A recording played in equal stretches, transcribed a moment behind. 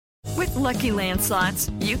With Lucky Land Slots,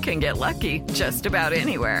 you can get lucky just about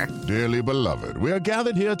anywhere. Dearly beloved, we are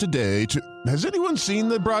gathered here today to... Has anyone seen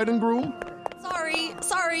the bride and groom?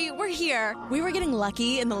 Sorry, we're here. We were getting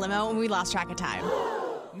lucky in the limo and we lost track of time.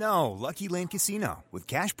 No, Lucky Land Casino, with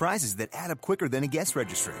cash prizes that add up quicker than a guest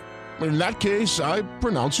registry. In that case, I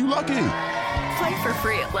pronounce you lucky. Play for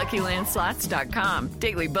free at LuckyLandSlots.com.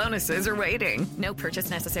 Daily bonuses are waiting. No purchase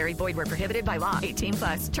necessary. Void where prohibited by law.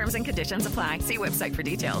 18+. Terms and conditions apply. See website for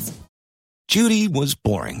details. Judy was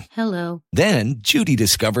boring. Hello. Then Judy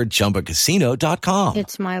discovered ChumbaCasino.com.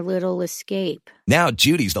 It's my little escape. Now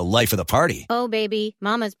Judy's the life of the party. Oh, baby,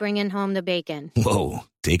 mama's bringing home the bacon. Whoa,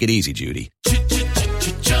 take it easy, Judy.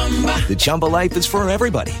 The Chumba life is for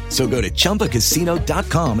everybody. So go to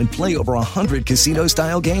ChumbaCasino.com and play over 100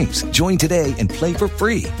 casino-style games. Join today and play for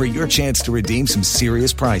free for your chance to redeem some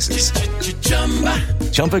serious prizes.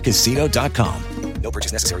 ChumbaCasino.com. No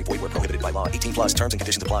purchase necessary. Void where prohibited by law. 18+. Terms and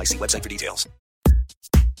conditions apply. See website for details.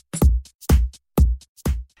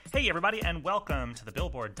 Hey, everybody, and welcome to the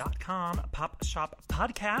Billboard.com Pop Shop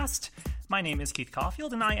Podcast. My name is Keith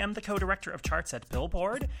Caulfield, and I am the co-director of charts at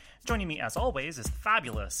Billboard. Joining me, as always, is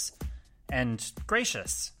fabulous and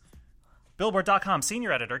gracious Billboard.com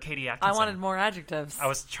senior editor Katie Atkinson. I wanted more adjectives. I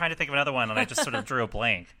was trying to think of another one, and I just sort of drew a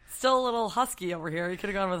blank. Still a little husky over here. You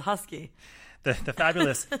could have gone with husky. The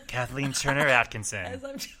fabulous Kathleen Turner Atkinson. As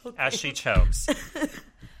I'm joking. As she chokes.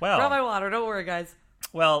 Well, grab my water. Don't worry, guys.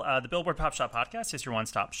 Well, the Billboard Pop Shop Podcast is your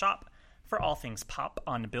one-stop shop for all things pop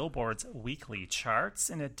on Billboard's weekly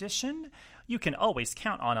charts. In addition, you can always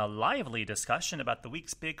count on a lively discussion about the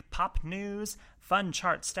week's big pop news, fun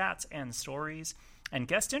chart stats and stories, and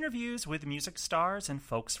guest interviews with music stars and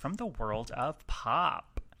folks from the world of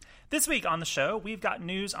pop. This week on the show, we've got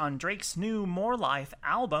news on Drake's new More Life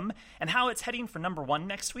album and how it's heading for #1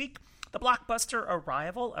 next week, the blockbuster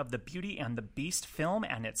arrival of the Beauty and the Beast film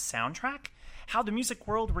and its soundtrack, how the music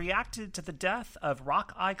world reacted to the death of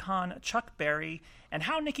rock icon Chuck Berry, and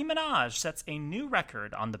how Nicki Minaj sets a new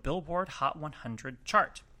record on the Billboard Hot 100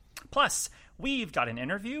 chart. Plus, we've got an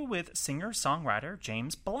interview with singer-songwriter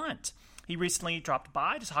James Blunt. He recently dropped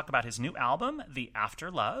by to talk about his new album, The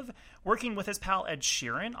Afterlove, working with his pal Ed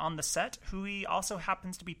Sheeran on the set, who he also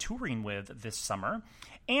happens to be touring with this summer,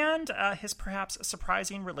 and his perhaps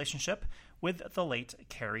surprising relationship with the late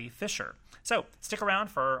Carrie Fisher. So stick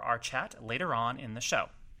around for our chat later on in the show.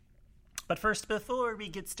 But first, before we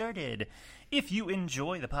get started, if you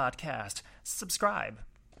enjoy the podcast, subscribe.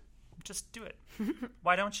 Just do it.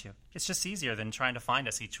 Why don't you? It's just easier than trying to find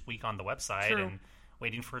us each week on the website. True. And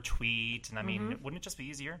waiting for a tweet, and I mean, wouldn't it just be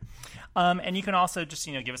easier? And you can also just,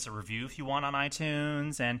 give us a review if you want on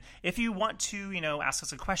iTunes, and if you want to, ask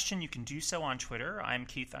us a question, you can do so on Twitter. I'm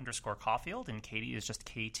Keith_Caulfield, and Katie is just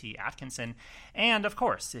KT Atkinson. And, of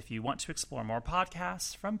course, if you want to explore more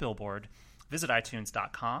podcasts from Billboard, visit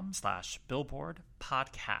iTunes.com/Billboard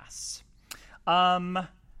Podcasts.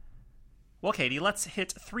 Well, Katie, let's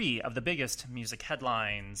hit 3 of the biggest music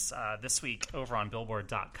headlines this week over on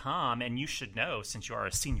Billboard.com. And you should know, since you are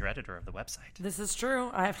a senior editor of the website. This is true.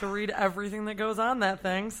 I have to read everything that goes on that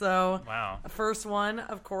thing. So, wow. The first one,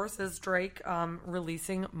 of course, is Drake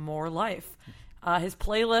releasing More Life. His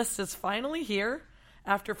playlist is finally here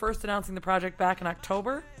after first announcing the project back in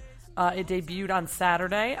October. It debuted on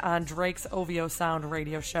Saturday on Drake's OVO Sound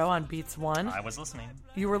radio show on Beats One. I was listening.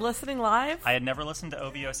 You were listening live? I had never listened to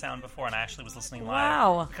OVO Sound before, and I actually was listening live.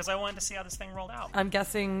 Wow. Because I wanted to see how this thing rolled out. I'm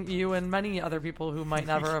guessing you and many other people who might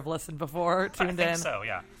never have listened before tuned in. I think so,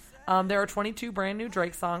 yeah. There are 22 brand new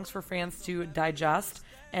Drake songs for fans to digest,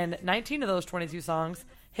 and 19 of those 22 songs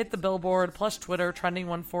hit the Billboard plus Twitter trending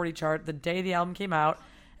 140 chart the day the album came out.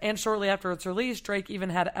 And shortly after its release, Drake even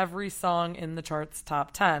had every song in the chart's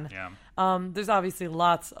top 10. Yeah. There's obviously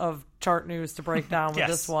lots of chart news to break down with Yes.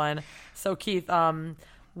 this one. So, Keith,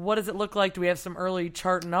 what does it look like? Do we have some early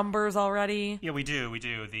chart numbers already? Yeah, we do.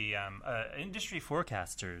 The industry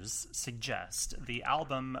forecasters suggest the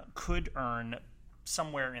album could earn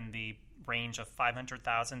somewhere in the range of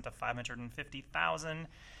 500,000 to 550,000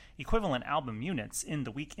 equivalent album units in the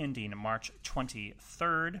week ending March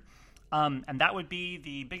 23rd. And that would be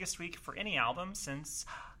the biggest week for any album since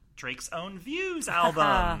Drake's own Views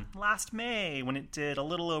album last May, when it did a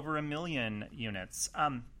little over 1 million units.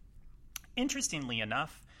 Interestingly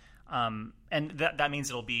enough, and that means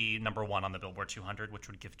it'll be #1 on the Billboard 200, which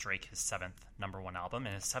would give Drake his 7th #1 album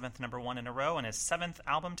and his 7th #1 in a row, and his 7th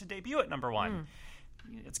album to debut at #1.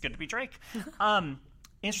 It's good to be Drake.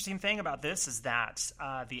 Interesting thing about this is that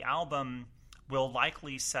the album will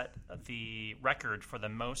likely set the record for the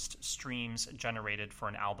most streams generated for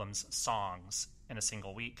an album's songs in a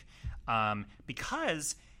single week,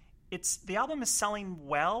 because the album is selling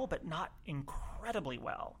well, but not incredibly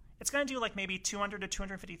well. It's going to do like maybe 200 to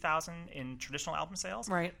 250,000 in traditional album sales.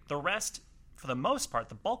 Right. The rest, for the most part,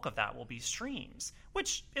 the bulk of that will be streams,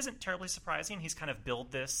 which isn't terribly surprising. He's kind of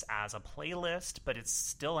billed this as a playlist, but it's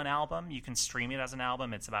still an album. You can stream it as an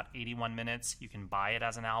album. It's about 81 minutes. You can buy it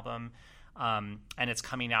as an album. And it's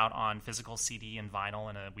coming out on physical CD and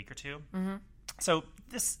vinyl in a week or two. Mm-hmm. So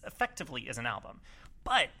this effectively is an album.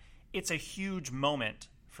 But it's a huge moment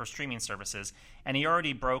for streaming services, and he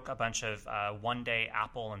already broke a bunch of one-day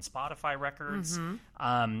Apple and Spotify records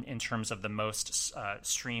in terms of the most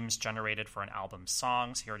streams generated for an album's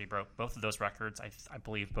songs. He already broke both of those records. I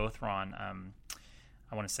believe both were on,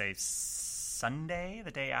 I want to say, Sunday,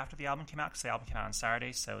 the day after the album came out, because the album came out on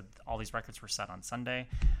Saturday, so all these records were set on Sunday.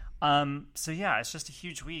 So yeah, it's just a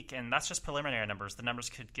huge week, and that's just preliminary numbers. The numbers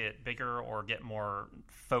could get bigger or get more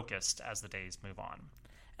focused as the days move on.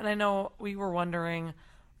 And I know we were wondering,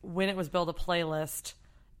 when it was billed a playlist,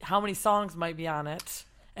 how many songs might be on it.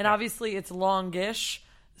 And obviously it's longish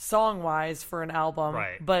song-wise for an album,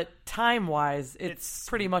 right. But time-wise, it's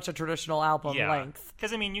pretty much a traditional album length.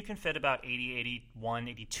 Because, I mean, you can fit about 80, 81,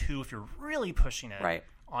 82 if you're really pushing it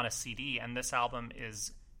on a CD. And this album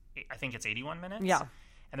is, I think it's 81 minutes. Yeah.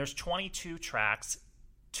 And there's 22 tracks,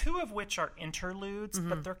 2 of which are interludes,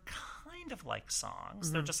 but they're kind of like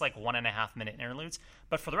songs. They're just like 1.5 minute interludes.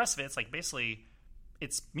 But for the rest of it, it's like basically...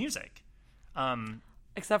 it's music.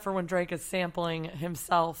 Except for when Drake is sampling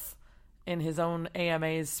himself in his own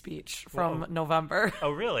AMA's speech from November.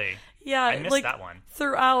 Oh, really? Yeah. I missed that one.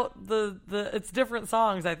 Throughout the it's different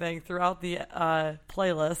songs, I think, throughout the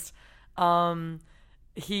playlist.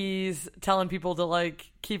 He's telling people to,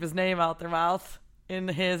 like, keep his name out their mouth in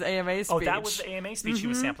his AMA speech. Oh, that was the AMA speech he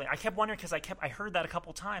was sampling. I kept wondering because I heard that a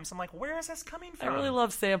couple times. I'm like, where is this coming from? I really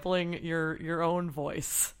love sampling your own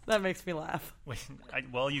voice. That makes me laugh.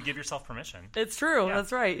 Well, you give yourself permission. It's true. Yeah.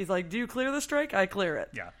 That's right. He's like, do you clear the strike? I clear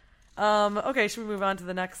it. Yeah. Okay, should we move on to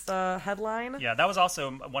the next headline? Yeah, that was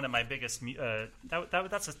also one of my biggest...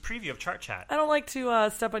 that's a preview of Chart Chat. I don't like to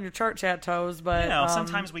step on your Chart Chat toes, but...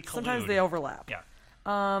 sometimes we collude. Sometimes they overlap.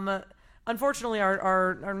 Yeah. Unfortunately,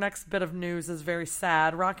 our next bit of news is very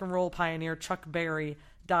sad. Rock and roll pioneer Chuck Berry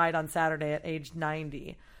died on Saturday at age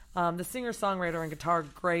 90. The singer-songwriter and guitar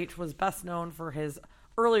great was best known for his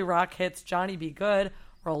early rock hits Johnny B. Good,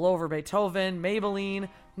 Roll Over Beethoven, Maybelline,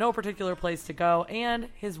 No Particular Place to Go, and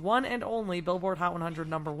his one and only Billboard Hot 100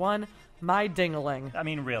 #1, My Ding-a-Ling. I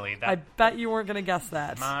mean, really. I bet you weren't going to guess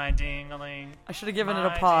that. My Ding-a-Ling. I should have given it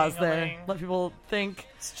a pause there. Let people think.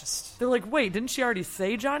 It's just... They're like, wait, didn't she already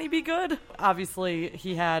say Johnny B. Good? Obviously,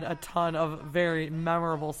 he had a ton of very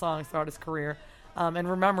memorable songs throughout his career, and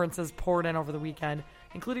remembrances poured in over the weekend,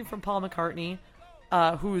 including from Paul McCartney,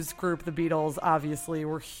 whose group, the Beatles, obviously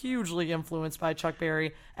were hugely influenced by Chuck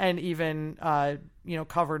Berry, and even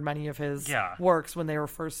covered many of his works when they were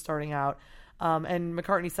first starting out. And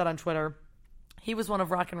McCartney said on Twitter, he was one of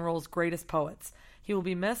rock and roll's greatest poets. He will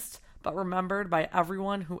be missed, but remembered by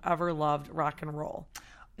everyone who ever loved rock and roll.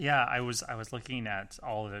 Yeah, I was looking at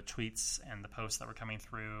all of the tweets and the posts that were coming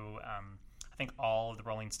through. I think all of the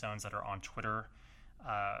Rolling Stones that are on Twitter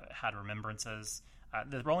had remembrances.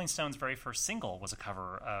 The Rolling Stones' very first single was a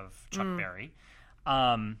cover of Chuck Berry.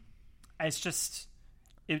 It's just...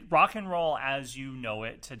 rock and roll as you know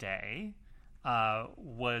it today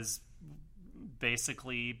was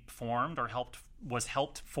basically formed or was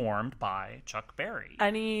helped formed by Chuck Berry.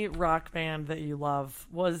 Any rock band that you love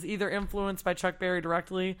was either influenced by Chuck Berry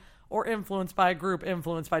directly or influenced by a group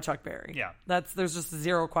influenced by Chuck Berry. Yeah. There's just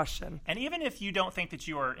zero question. And even if you don't think that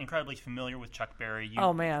you are incredibly familiar with Chuck Berry,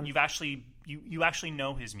 you actually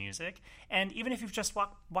know his music. And even if you've just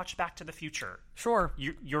watched Back to the Future, sure,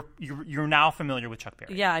 you're now familiar with Chuck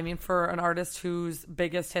Berry. Yeah, I mean, for an artist whose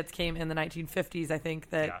biggest hits came in the 1950s, I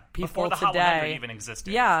think that people before the today Hot 100 even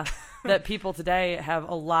existed. Yeah, that people today have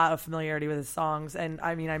a lot of familiarity with his songs. And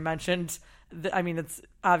I mean, I mentioned. It's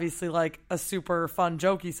obviously like a super fun,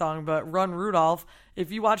 jokey song, but Run Rudolph,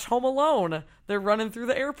 if you watch Home Alone, they're running through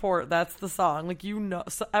the airport. That's the song. Like,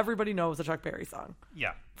 so everybody knows a Chuck Berry song.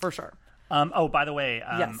 Yeah. For sure. By the way,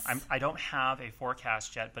 yes. I don't have a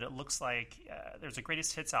forecast yet, but it looks like there's a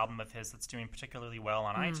greatest hits album of his that's doing particularly well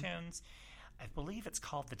on iTunes. I believe it's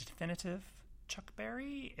called The Definitive Chuck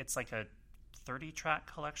Berry. It's like a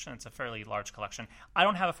 30-track collection. It's a fairly large collection. I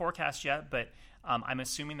don't have a forecast yet, but I'm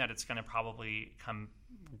assuming that it's going to probably come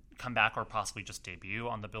back or possibly just debut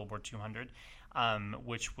on the Billboard 200,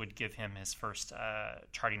 which would give him his first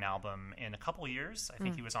charting album in a couple years. I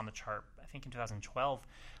think he was on the chart, I think in 2012.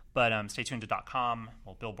 But stay tuned to .com,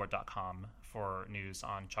 Billboard.com, for news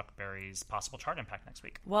on Chuck Berry's possible chart impact next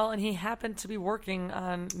week. Well, and he happened to be working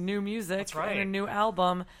on new music. That's right. And a new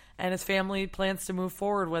album, and his family plans to move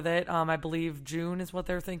forward with it. I believe June is what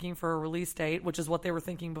they're thinking for a release date, which is what they were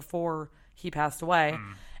thinking before he passed away.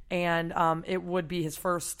 And it would be his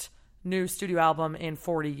first new studio album in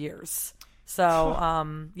 40 years.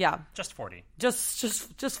 So, yeah. Just 40.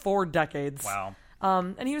 Just 4 decades. Wow.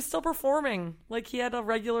 And he was still performing. Like, he had a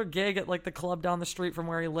regular gig at, like, the club down the street from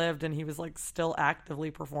where he lived, and he was, like, still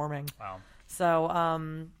actively performing. Wow. So,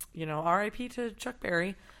 R.I.P. to Chuck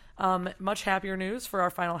Berry. Much happier news for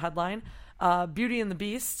our final headline. Beauty and the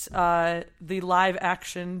Beast, the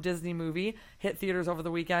live-action Disney movie, hit theaters over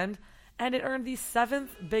the weekend, and it earned the 7th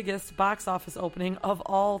biggest box office opening of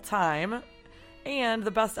all time, and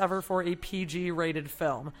the best ever for a PG-rated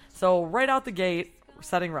film. So, right out the gate,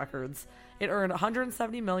 setting records. It earned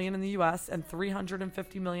 $170 million in the U.S. and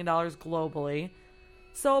 $350 million globally.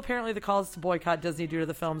 So apparently the calls to boycott Disney due to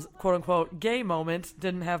the film's quote-unquote gay moment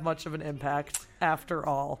didn't have much of an impact after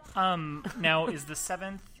all. Now, is the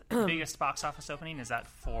 7th biggest box office opening, is that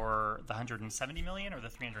for the $170 million or the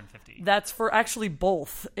 $350? That's for actually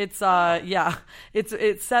both. It's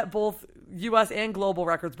It's set both U.S. and global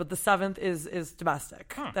records, but the 7th is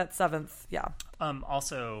domestic. That 7th, yeah.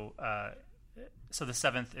 So the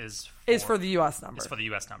 7th is for the U.S. number. It's for the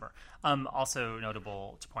U.S. number. Also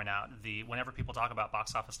notable to point out, whenever people talk about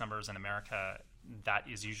box office numbers in America, that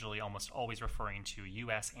is usually almost always referring to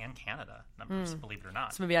U.S. and Canada numbers, believe it or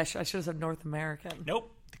not. So maybe I should have said North American.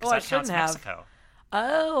 Nope. Because that counts Mexico.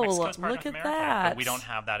 Oh, Mexico's part look of at America, that. But we don't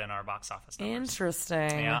have that in our box office numbers.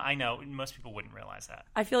 Interesting. Yeah, I know. Most people wouldn't realize that.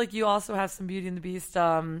 I feel like you also have some Beauty and the Beast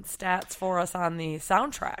stats for us on the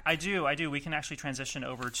soundtrack. I do. We can actually transition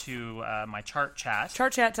over to my chart chat.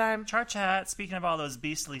 Chart chat time. Chart chat. Speaking of all those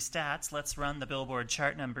beastly stats, let's run the Billboard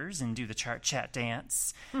chart numbers and do the chart chat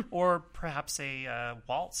dance. Or perhaps a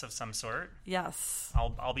waltz of some sort. Yes.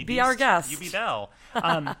 I'll be Be our guest. You be Belle.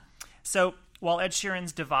 So, while Ed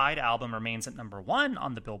Sheeran's Divide album remains at number 1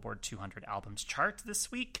 on the Billboard 200 albums chart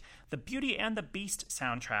this week, the Beauty and the Beast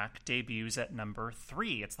soundtrack debuts at number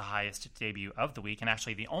 3. It's the highest debut of the week, and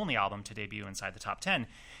actually the only album to debut inside the top 10.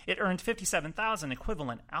 It earned 57,000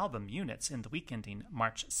 equivalent album units in the week ending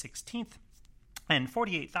March 16th, and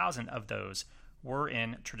 48,000 of those were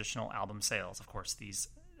in traditional album sales. Of course, these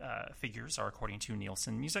figures are according to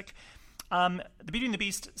Nielsen Music. The Beauty and the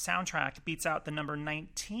Beast soundtrack beats out the number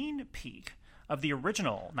 19 peak of the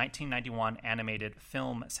original 1991 animated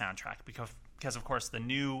film soundtrack, because of course the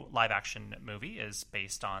new live-action movie is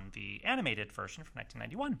based on the animated version from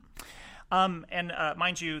 1991. And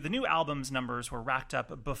mind you, the new album's numbers were racked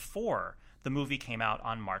up before the movie came out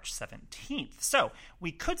on March 17th. So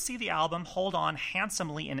we could see the album hold on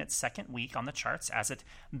handsomely in its second week on the charts as it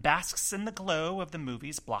basks in the glow of the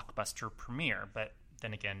movie's blockbuster premiere. But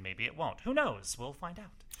then again, maybe it won't. Who knows? We'll find out.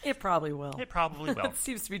 It probably will. It probably will. It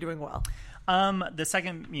seems to be doing well. The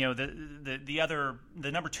second,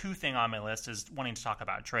 the number 2 thing on my list is wanting to talk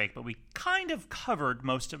about Drake, but we kind of covered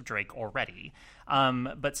most of Drake already.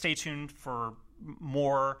 But stay tuned for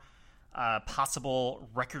more possible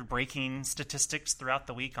record-breaking statistics throughout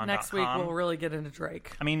the week on Next week, we'll really get into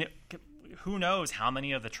Drake. I mean, who knows how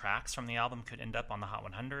many of the tracks from the album could end up on the Hot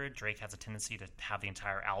 100. Drake has a tendency to have the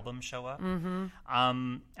entire album show up. Mm-hmm.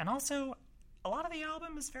 And also, a lot of the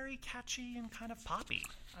album is very catchy and kind of poppy.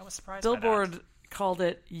 I was surprised Billboard by that. called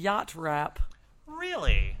it yacht rap.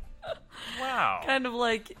 Really? Wow. Kind of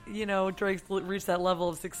like, Drake's reached that level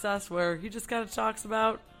of success where he just kind of talks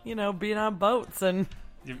about, being on boats and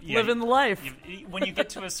living the life. When you get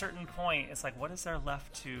to a certain point, it's like, what is there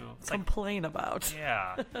left to complain about?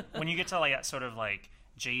 Yeah. When you get to that sort of like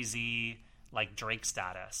Jay-Z, like Drake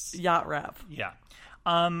status. Yacht rap. Yeah.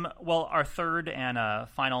 Well, our third and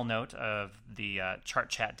final note of the chart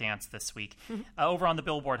chat dance this week, over on the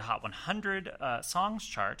Billboard Hot 100 songs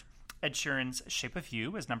chart, Ed Sheeran's Shape of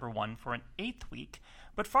You is number 1 for an 8th week.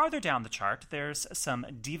 But farther down the chart, there's some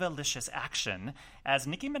diva-licious action as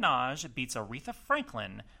Nicki Minaj beats Aretha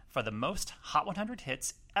Franklin for the most Hot 100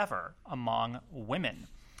 hits ever among women.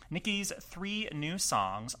 Nicki's 3 new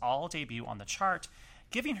songs all debut on the chart,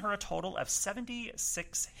 giving her a total of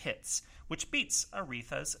 76 hits, which beats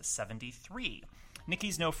Aretha's 73.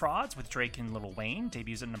 Nicki's No Frauds with Drake and Lil Wayne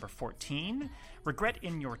debuts at number 14. Regret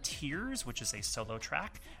in Your Tears, which is a solo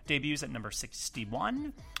track, debuts at number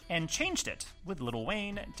 61. And Changed It with Lil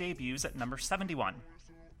Wayne debuts at number 71.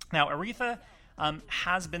 Now, Aretha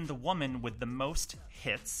has been the woman with the most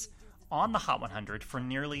hits on the Hot 100 for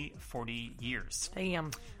nearly 40 years.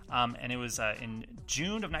 Damn. And it was in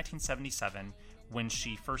June of 1977 when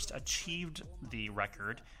she first achieved the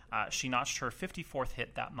record. She notched her 54th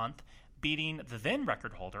hit that month, beating the then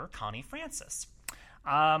record holder, Connie Francis.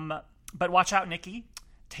 But watch out, Nikki.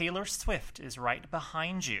 Taylor Swift is right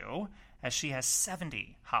behind you, as she has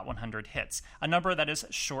 70 Hot 100 hits, a number that is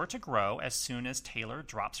sure to grow as soon as Taylor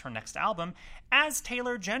drops her next album, as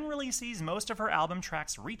Taylor generally sees most of her album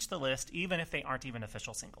tracks reach the list, even if they aren't even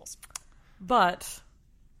official singles. But,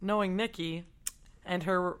 knowing Nikki and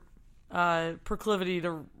her proclivity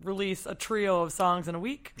to release a trio of songs in a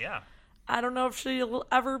week, I don't know if she'll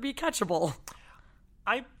ever be catchable.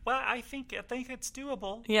 I think it's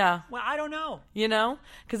doable. Yeah. Well, I don't know. You know?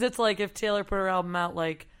 Because it's like if Taylor put her album out,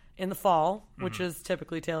 like, in the fall, which is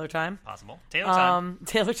typically Taylor time. Possible. Taylor time.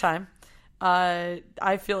 Taylor time.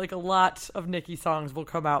 I feel like a lot of Nicki songs will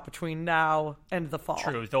come out between now and the fall.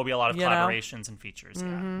 True. There'll be a lot of collaborations and features.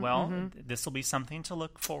 This will be something to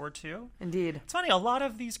look forward to. Indeed. It's funny, a lot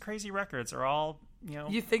of these crazy records are all,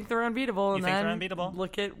 you think they're unbeatable, and then they're unbeatable.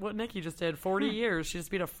 Look at what Nicki just did. 40 years. She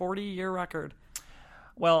just beat a 40-year record.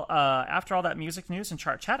 Well, after all that music news and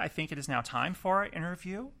chart chat, I think it is now time for our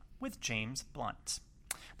interview with James Blunt.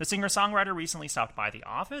 The singer-songwriter recently stopped by the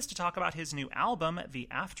office to talk about his new album, The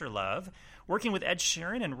Afterlove, working with Ed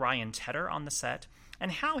Sheeran and Ryan Tedder on the set,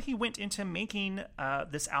 and how he went into making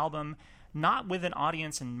this album not with an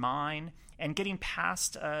audience in mind and getting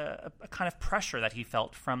past a kind of pressure that he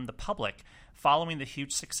felt from the public following the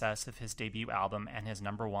huge success of his debut album and his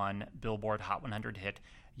 #1 Billboard Hot 100 hit,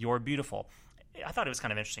 You're Beautiful. I thought it was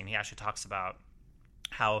kind of interesting. He actually talks about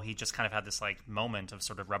how he just kind of had this like moment of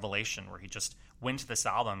sort of revelation where he just went to this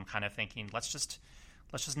album kind of thinking, let's just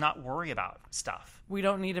not worry about stuff. We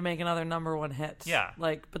don't need to make another #1 hit. Yeah.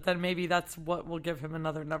 But then maybe that's what will give him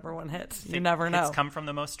another #1 hit. You never know. Hits come from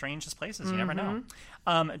the most strangest places. You never know.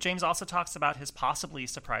 James also talks about his possibly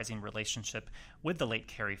surprising relationship with the late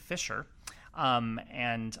Carrie Fisher.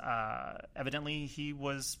 Evidently he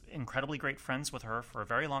was incredibly great friends with her for a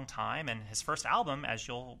very long time. And his first album, as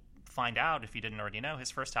you'll find out if you didn't already know, his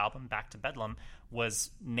first album, Back to Bedlam,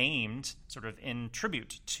 was named sort of in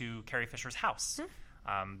tribute to Carrie Fisher's house.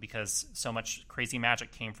 Because so much crazy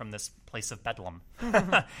magic came from this place of Bedlam.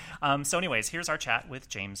 So anyways, here's our chat with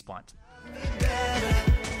James Blunt.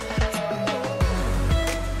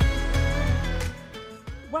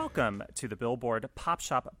 Welcome to the Billboard Pop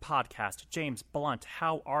Shop Podcast. James Blunt,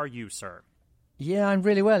 how are you, sir? Yeah, I'm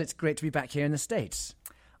really well. It's great to be back here in the States.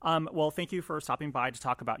 Well, thank you for stopping by to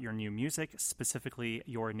talk about your new music, specifically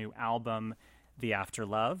your new album, The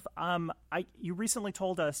Afterlove. You recently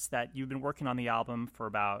told us that you've been working on the album for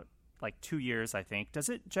about 2 years, I think. Does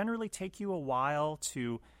it generally take you a while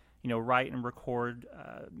to, write and record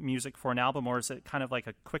music for an album, or is it kind of like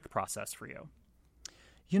a quick process for you?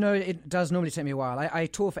 It does normally take me a while. I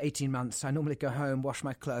tour for 18 months. I normally go home, wash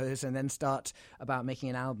my clothes, and then start about making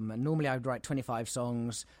an album. And normally I would write 25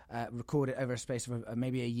 songs, record it over a space of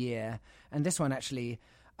maybe a year. And this one, actually,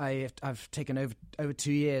 I've taken over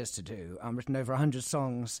 2 years to do. I've written over 100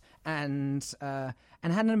 songs and had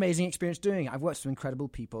an amazing experience doing it. I've worked with some incredible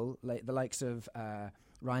people, like the likes of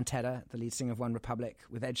Ryan Tedder, the lead singer of One Republic,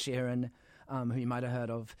 with Ed Sheeran, who you might have heard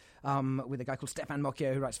of, with a guy called Stefan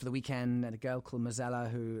Mocchio, who writes for The Weeknd, and a girl called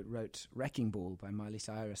Mozella, who wrote Wrecking Ball by Miley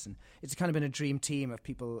Cyrus. And it's kind of been a dream team of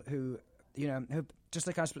people who just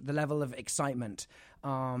like us, the level of excitement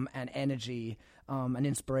and energy and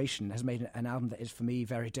inspiration has made an album that is, for me,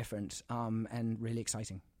 very different and really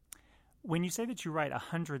exciting. When you say that you write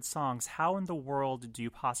 100 songs, how in the world do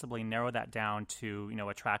you possibly narrow that down to,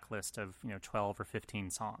 a track list of, 12 or 15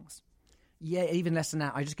 songs? Yeah, even less than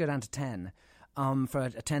that. I just go down to 10. For a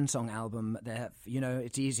 10-song album,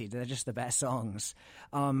 it's easy. They're just the best songs.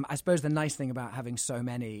 I suppose the nice thing about having so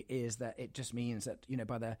many is that it just means that,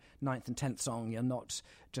 by the 9th and 10th song, you're not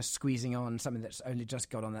just squeezing on something that's only just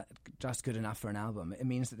got on that, just good enough for an album. It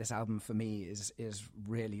means that this album, for me, is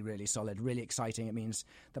really, really solid, really exciting. It means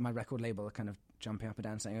that my record label are kind of jumping up and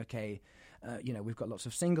down saying, okay, we've got lots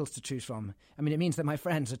of singles to choose from. I mean, it means that my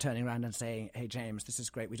friends are turning around and saying, hey, James, this is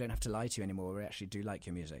great. We don't have to lie to you anymore. We actually do like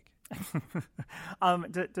your music.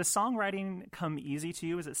 Does songwriting come easy to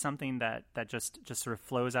you? Is it something that just sort of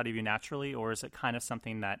flows out of you naturally, or is it kind of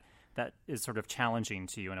something that is sort of challenging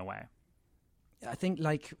to you in a way? I think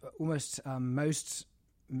like almost most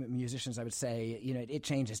musicians, I would say, it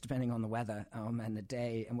changes depending on the weather and the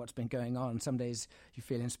day and what's been going on. Some days you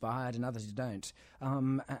feel inspired and others you don't.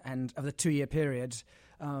 And of the 2-year period,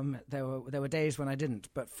 there were days when I didn't,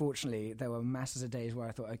 but fortunately there were masses of days where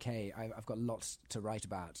I thought, okay, I've got lots to write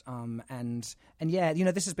about. And yeah,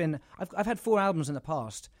 this has been, I've had 4 albums in the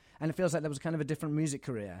past, and it feels like there was kind of a different music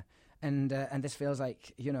career. And this feels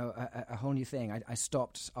like, you know, a whole new thing. I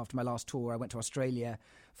stopped after my last tour. I went to Australia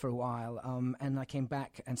for a while, and I came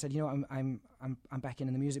back and said, you know, I'm back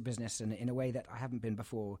in the music business in a way that I haven't been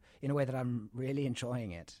before, in a way that I'm really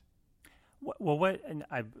enjoying it. Well, and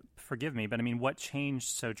forgive me, but I mean, what changed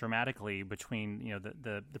so dramatically between, you know,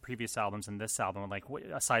 the previous albums and this album? Like,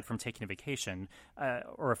 aside from taking a vacation,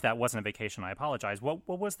 or if that wasn't a vacation, I apologize. What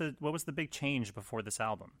was the big change before this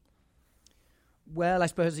album? Well, I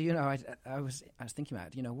suppose, you know, I was thinking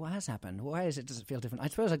about, you know, what has happened? Why does it feel different? I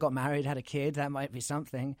suppose I got married, had a kid. That might be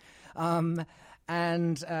something. And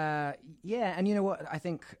you know what? I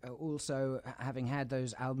think also having had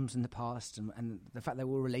those albums in the past and the fact they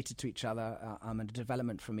were all related to each other and a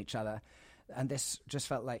development from each other, and this just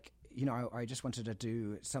felt like, you know, I just wanted to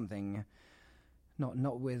do something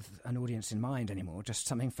not with an audience in mind anymore, just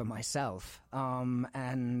something for myself.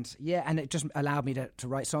 And it just allowed me to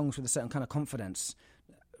write songs with a certain kind of confidence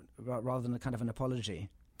rather than a kind of an apology.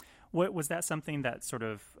 Was that something that sort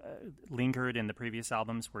of lingered in the previous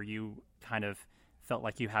albums where you kind of felt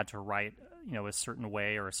like you had to write, you know, a certain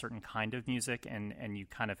way or a certain kind of music and you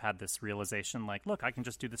kind of had this realization like, look, I can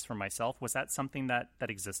just do this for myself? Was that something that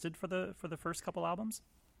existed for the first couple albums?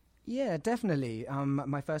 Yeah, definitely.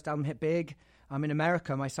 My first album hit big. In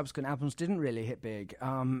America, my subsequent albums didn't really hit big.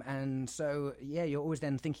 And so, yeah, you're always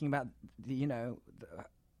then thinking about,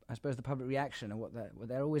 I suppose, the public reaction and what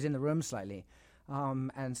they're always in the room slightly.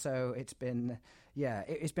 And so it's been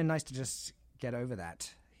nice to just get over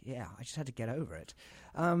that. Yeah, I just had to get over it.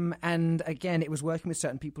 And again, it was working with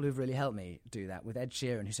certain people who've really helped me do that. With Ed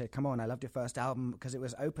Sheeran, who said, come on, I loved your first album because it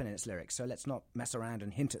was open in its lyrics, so let's not mess around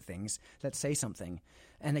and hint at things. Let's say something.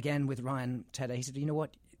 And again, with Ryan Tedder, he said, you know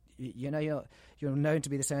what? You know, you're known to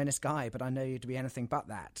be this earnest guy, but I know you to be anything but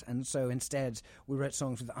that. And so instead, we wrote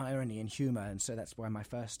songs with irony and humor. And so that's why my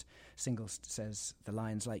first single says the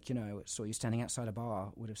lines like, you know, saw you standing outside a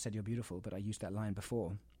bar, would have said you're beautiful, but I used that line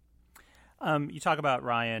before. You talk about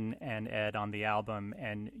Ryan and Ed on the album,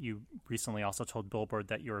 and you recently also told Billboard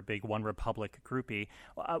that you're a big One Republic groupie.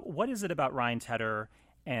 What is it about Ryan Tedder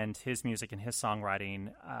and his music and his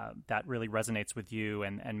songwriting that really resonates with you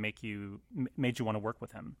and made you want to work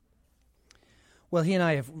with him? Well, he and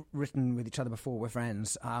I have written with each other before. We're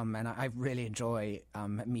friends, and I really enjoy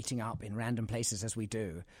meeting up in random places as we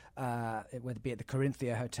do, whether it be at the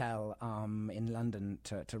Corinthia Hotel in London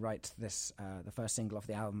to write this, the first single off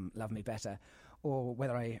the album, Love Me Better, or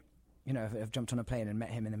whether I, you know, have jumped on a plane and met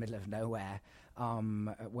him in the middle of nowhere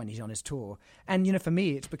when he's on his tour. And, you know, for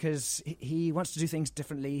me, it's because he wants to do things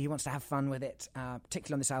differently. He wants to have fun with it.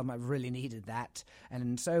 Particularly on this album, I really needed that.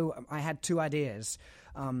 And so I had two ideas.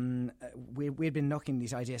 We'd been knocking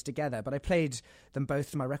these ideas together, but I played them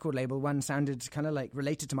both to my record label. One sounded kind of like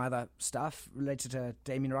related to my other stuff, related to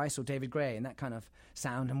Damien Rice or David Gray and that kind of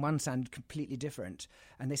sound, and one sounded completely different.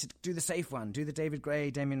 And they said, do the safe one, do the David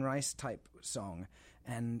Gray, Damien Rice type song.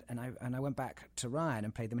 And I went back to Ryan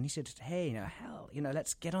and played them, and he said, hey, you know, hell, you know,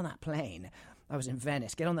 let's get on that plane. I was in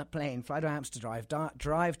Venice. Get on that plane, fly to Amsterdam,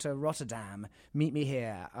 drive to Rotterdam, meet me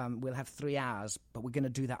here. We'll have 3 hours, but we're going to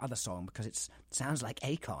do that other song because it sounds like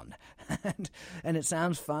Akon. and it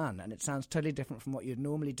sounds fun, and it sounds totally different from what you'd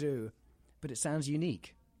normally do, but it sounds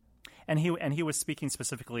unique. And he was speaking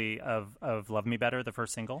specifically of Love Me Better, the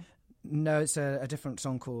first single? No, it's a different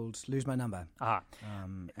song called Lose My Number. Ah.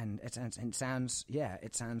 And it sounds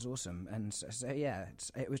awesome. And so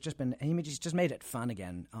it was just been, he's just made it fun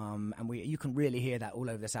again. And you can really hear that all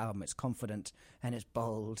over this album. It's confident and it's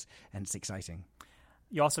bold and it's exciting.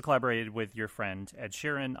 You also collaborated with your friend Ed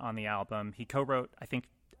Sheeran on the album. He co-wrote, I think,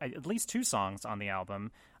 at least 2 songs on the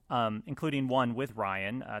album, including one with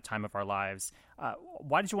Ryan, Time of Our Lives.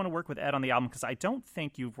 Why did you want to work with Ed on the album? Because I don't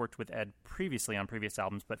think you've worked with Ed previously on previous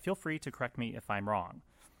albums, but feel free to correct me if I'm wrong.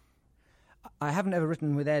 I haven't ever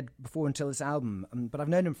written with Ed before until this album, but I've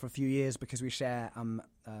known him for a few years because we share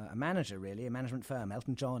a manager, really, a management firm.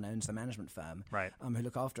 Elton John owns the management firm, right? Who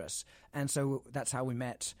look after us. And so that's how we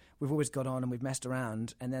met. We've always got on and we've messed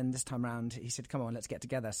around. And then this time around, he said, come on, let's get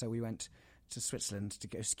together. So we went to Switzerland to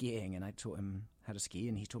go skiing, and I taught him how to ski,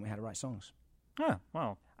 and he taught me how to write songs. Oh,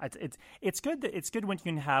 well, it's good that it's good when you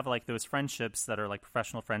can have like those friendships that are like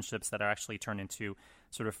professional friendships that are actually turned into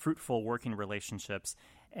sort of fruitful working relationships,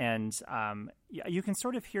 and you can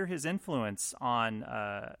sort of hear his influence on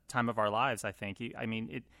Time of Our Lives. I think.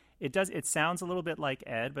 It sounds a little bit like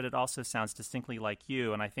Ed, but it also sounds distinctly like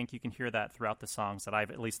you, and I think you can hear that throughout the songs that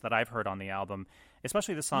I've heard on the album,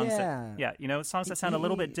 especially the songs songs that sound a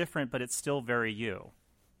little bit different, but it's still very you.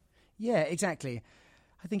 Yeah, exactly.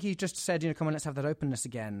 I think he just said, come on, let's have that openness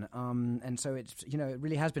again. And so it's, it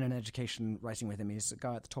really has been an education writing with him. He's a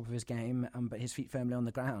guy at the top of his game, but his feet firmly on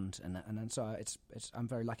the ground. And so I'm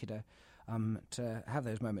very lucky to have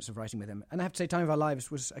those moments of writing with him. And I have to say, Time of Our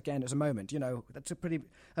Lives was a moment. That's a pretty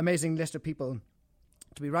amazing list of people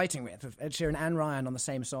to be writing with Ed Sheeran and Ryan on the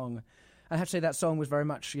same song. I have to say that song was very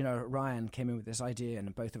much, Ryan came in with this idea,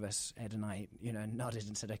 and both of us, Ed and I, nodded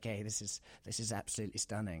and said, okay, this is absolutely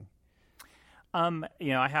stunning.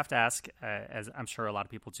 I have to ask, as I'm sure a lot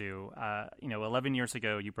of people do, 11 years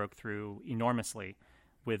ago, you broke through enormously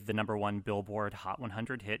with the #1 Billboard Hot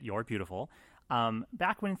 100 hit, You're Beautiful.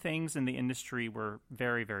 Back when things in the industry were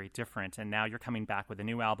very, very different, and now you're coming back with a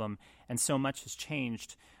new album, and so much has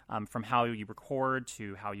changed from how you record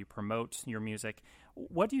to how you promote your music.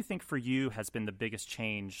 What do you think for you has been the biggest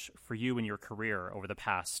change for you in your career over the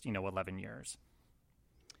past, 11 years?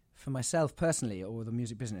 For myself personally, or the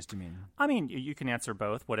music business, do you mean? I mean, you can answer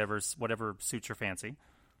both, whatever suits your fancy.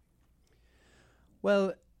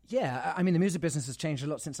 Well, yeah, I mean, the music business has changed a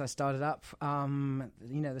lot since I started up.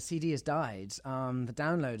 The CD has died, the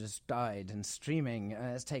download has died, and streaming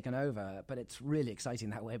has taken over. But it's really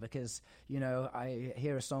exciting that way because, I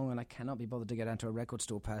hear a song and I cannot be bothered to go down to a record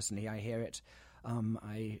store personally. I hear it,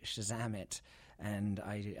 I Shazam it, and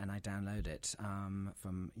I download it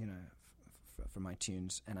from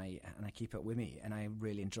iTunes, and I keep it with me, and I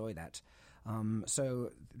really enjoy that.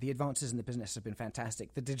 So the advances in the business have been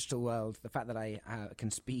fantastic. The digital world, the fact that I can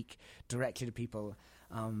speak directly to people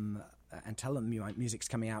and tell them my music's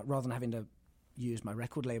coming out, rather than having to use my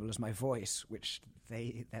record label as my voice, which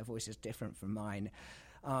their voice is different from mine,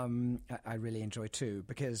 I really enjoy too.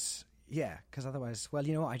 Because otherwise, well,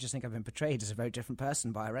 you know what? I just think I've been portrayed as a very different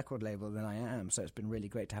person by a record label than I am. So it's been really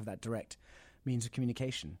great to have that direct means of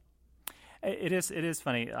communication. It is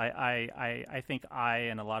funny. I think I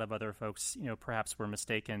and a lot of other folks, perhaps were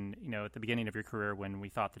mistaken, at the beginning of your career when we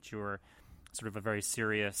thought that you were sort of a very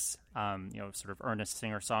serious, sort of earnest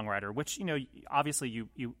singer-songwriter, which, obviously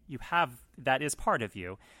you have, that is part of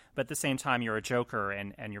you. But at the same time, you're a joker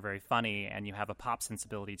and you're very funny, and you have a pop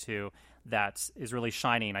sensibility too that is really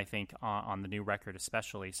shining, I think, on the new record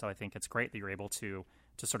especially. So I think it's great that you're able to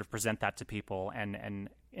sort of present that to people and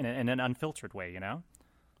in an unfiltered way,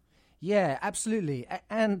 Yeah, absolutely.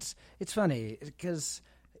 And it's funny because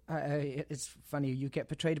you get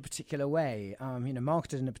portrayed a particular way,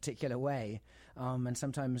 marketed in a particular way, and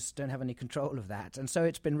sometimes don't have any control of that. And so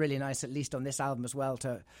it's been really nice, at least on this album as well,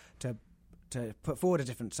 to put forward a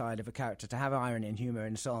different side of a character, to have irony and humor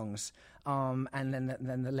in songs, and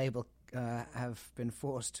then the label have been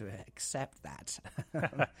forced to accept that.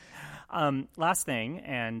 Last thing,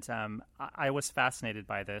 and I was fascinated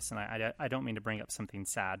by this, and I don't mean to bring up something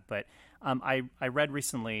sad, but I read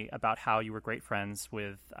recently about how you were great friends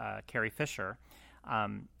with Carrie Fisher,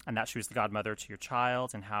 and that she was the godmother to your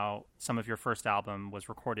child, and how some of your first album was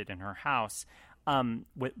recorded in her house.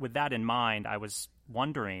 With that in mind, I was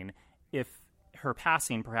wondering if her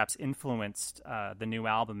passing perhaps influenced the new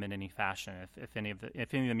album in any fashion, if any of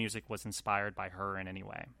the music was inspired by her in any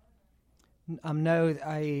way.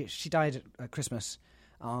 No, she died at Christmas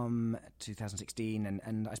 2016,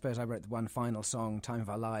 and I suppose I wrote the one final song, Time of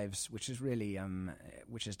Our Lives, which is really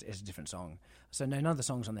which is a different song. So no, none of the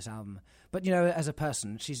songs on this album. But as a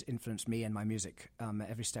person, she's influenced me and my music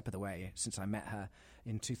every step of the way since I met her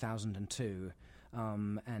in 2002.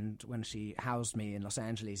 And when she housed me in Los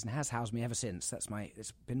Angeles, and has housed me ever since,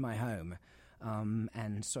 it's been my home.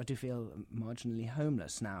 And so I do feel marginally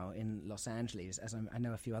homeless now in Los Angeles, as I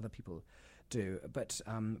know a few other people do. But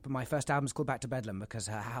my first album is called Back to Bedlam because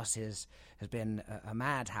her house has been a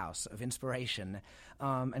madhouse of inspiration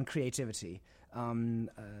and creativity.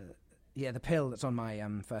 The pill that's on my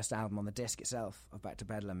first album, on the disc itself of Back to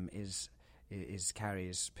Bedlam, is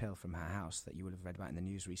Carrie's pill from her house that you will have read about in the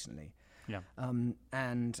news recently. Yeah.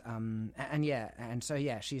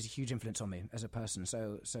 She's a huge influence on me as a person.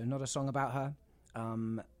 So not a song about her,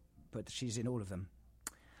 but she's in all of them.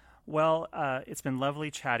 Well, it's been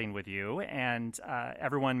lovely chatting with you, and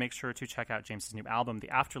everyone make sure to check out James's new album, The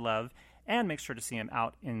Afterlove, and make sure to see him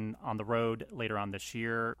out on the road later on this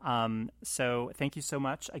year. So thank you so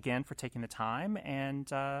much again for taking the time, and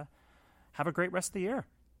have a great rest of the year.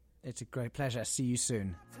 It's a great pleasure. See you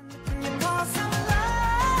soon.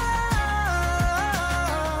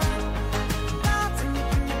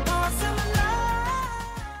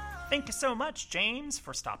 Thank you so much, James,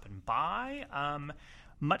 for stopping by.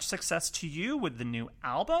 Much success to you with the new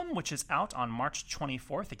album, which is out on March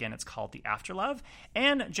 24th. Again, it's called The Afterlove.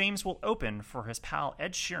 And James will open for his pal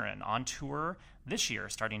Ed Sheeran on tour this year,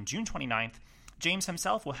 starting June 29th James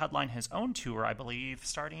himself will headline his own tour, I believe,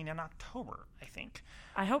 starting in October, I think.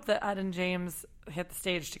 I hope that Ed and James hit the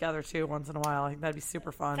stage together, too, once in a while. I think that'd be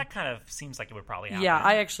super fun. That kind of seems like it would probably happen. Yeah,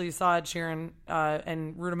 I actually saw Ed Sheeran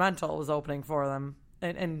and Rudimental was opening for them,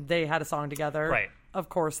 and they had a song together. Right. Of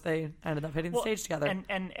course, they ended up hitting the stage together.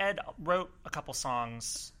 And Ed wrote a couple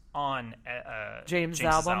songs on James'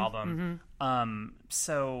 album. Mm-hmm.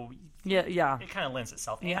 So yeah, it kind of lends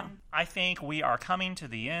itself in. Yeah. I think we are coming to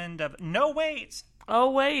the end of... No, wait! Oh,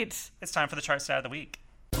 wait. It's time for the chart stat of the week.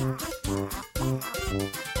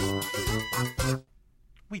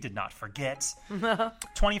 We did not forget.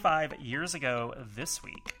 25 years ago this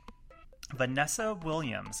week, Vanessa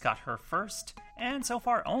Williams got her first, and so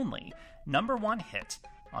far only, #1 hit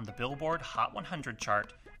on the Billboard Hot 100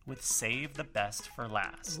 chart with Save the Best for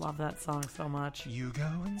Last. Love that song so much. You go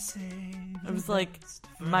and save. It was like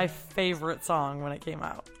my favorite song when it came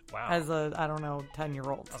out. Wow. As a,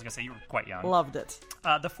 10-year-old. I was going to say, you were quite young. Loved it.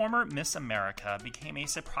 The former Miss America became a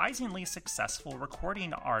surprisingly successful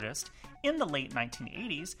recording artist in the late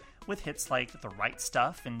 1980s with hits like The Right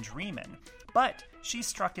Stuff and Dreamin'. But she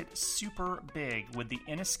struck it super big with the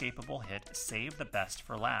inescapable hit Save the Best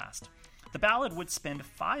for Last. The ballad would spend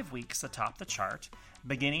 5 weeks atop the chart,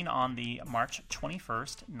 beginning on the March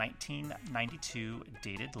 21st, 1992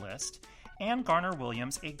 dated list, and garner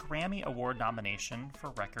Williams a Grammy Award nomination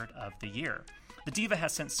for Record of the Year. The diva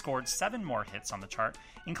has since scored 7 more hits on the chart,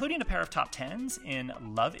 including a pair of top 10s in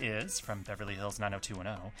Love Is from Beverly Hills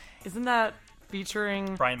 90210. Isn't that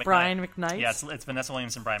featuring Brian McKnight? Yeah, it's Vanessa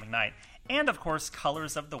Williams and Brian McKnight. And, of course,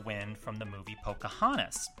 Colors of the Wind from the movie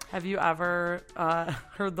Pocahontas. Have you ever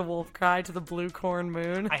heard the wolf cry to the blue corn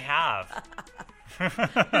moon? I have.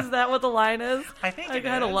 Is that what the line is? I think I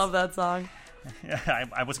kind of love that song. Yeah,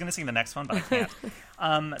 I was going to sing the next one, but I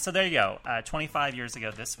can't. So there you go. 25 years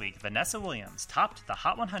ago this week, Vanessa Williams topped the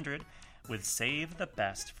Hot 100 with Save the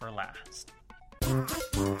Best for Last.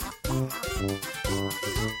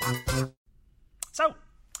 So,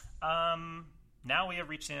 now we have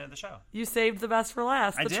reached the end of the show. You saved the best for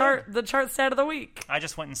last. I did. did. The chart stat of the week. I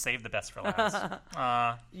just went and saved the best for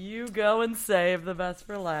last. You go and save the best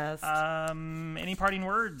for last. Any parting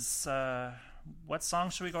words? What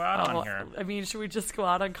song should we go out on here? I mean, should we just go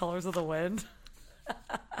out on Colors of the Wind?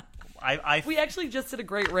 We actually just did a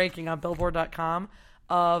great ranking on Billboard.com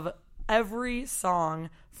of every song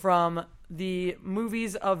from the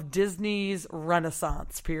movies of Disney's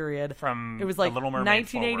Renaissance period. From it was like The Little Mermaid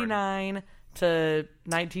 1989 to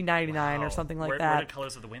 1999 or something like that. Where did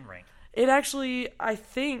Colors of the Wind rank? It actually, I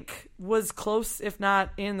think, was close, if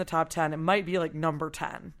not in the top 10. It might be like number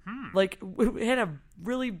 10. Like, it had a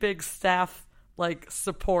really big staff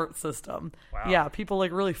support system. Wow. Yeah, people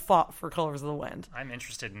really fought for Colors of the Wind. I'm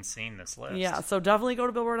interested in seeing this list. Yeah, so definitely go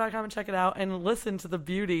to Billboard.com and check it out and listen to the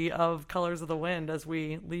beauty of Colors of the Wind as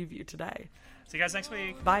we leave you today. See you guys next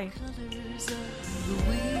week. Bye. Colors of the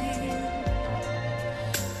wind,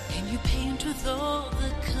 and you paint with all the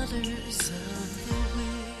colors of the wind.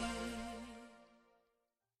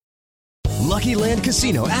 Lucky Land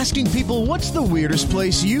Casino, asking people, what's the weirdest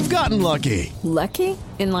place you've gotten lucky? Lucky?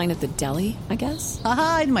 In line at the deli, I guess?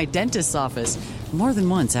 Aha, in my dentist's office. More than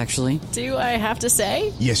once, actually. Do I have to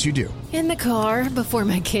say? Yes, you do. In the car before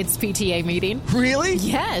my kids' PTA meeting. Really?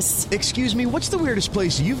 Yes. Excuse me, what's the weirdest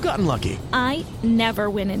place you've gotten lucky? I never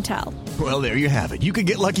win and tell. Well, there you have it. You can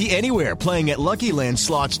get lucky anywhere, playing at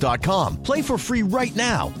LuckyLandSlots.com. Play for free right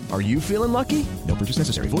now. Are you feeling lucky? No purchase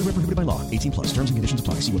necessary. Void where prohibited by law. 18+. Terms and conditions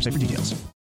apply. See website for details.